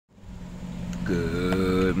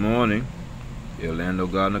Good morning, the Orlando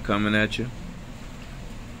Gardener coming at you.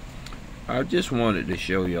 I just wanted to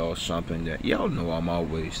show y'all something that y'all know I'm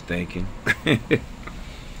always thinking.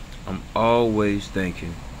 I'm always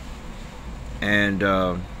thinking, and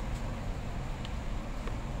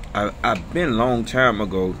I've been a long time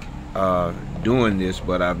ago doing this,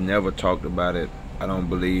 but I've never talked about it. I don't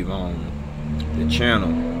believe on the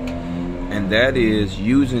channel, and that is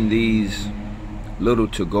using these little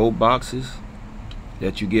to-go boxes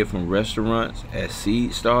that you get from restaurants as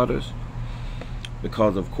seed starters,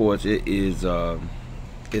 because of course it is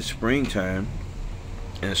it's springtime,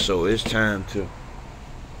 and so it's time to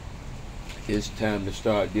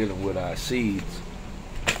start dealing with our seeds.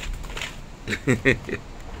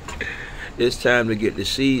 It's time to get the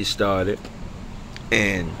seeds started,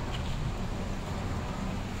 and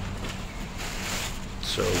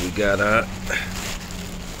so we got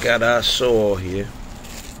our soil here.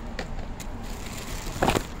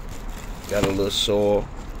 Got a little soil,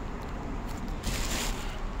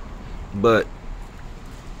 but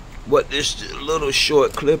what this little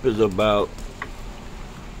short clip is about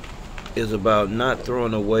not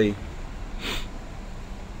throwing away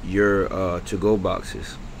your to-go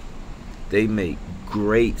boxes. They make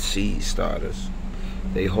great seed starters.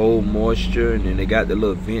 They hold moisture, and then they got the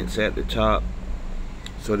little vents at the top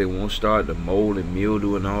so they won't start to mold and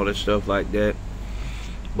mildew and all that stuff like that.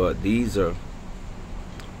 But these are,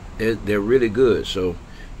 they're really good. So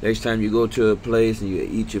next time you go to a place and you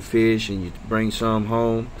eat your fish and you bring some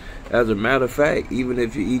home, as a matter of fact, even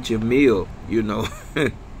if you eat your meal, you know,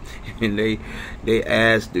 and they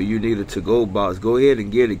ask, do you need a to-go box, go ahead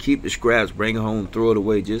and get it. Keep the scraps, bring it home, throw it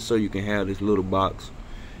away, just so you can have this little box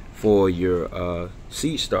for your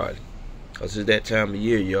seed starting, because it's that time of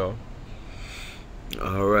year, y'all.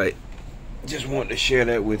 Alright, just wanted to share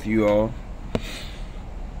that with you all.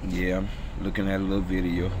 Yeah, I'm looking at a little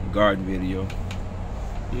video, garden video.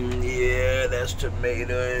 Yeah, that's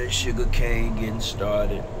tomato and sugar cane getting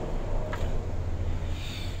started.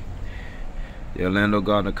 The Orlando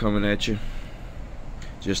Gardener coming at you.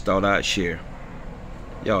 Just thought I'd share.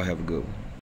 Y'all have a good one.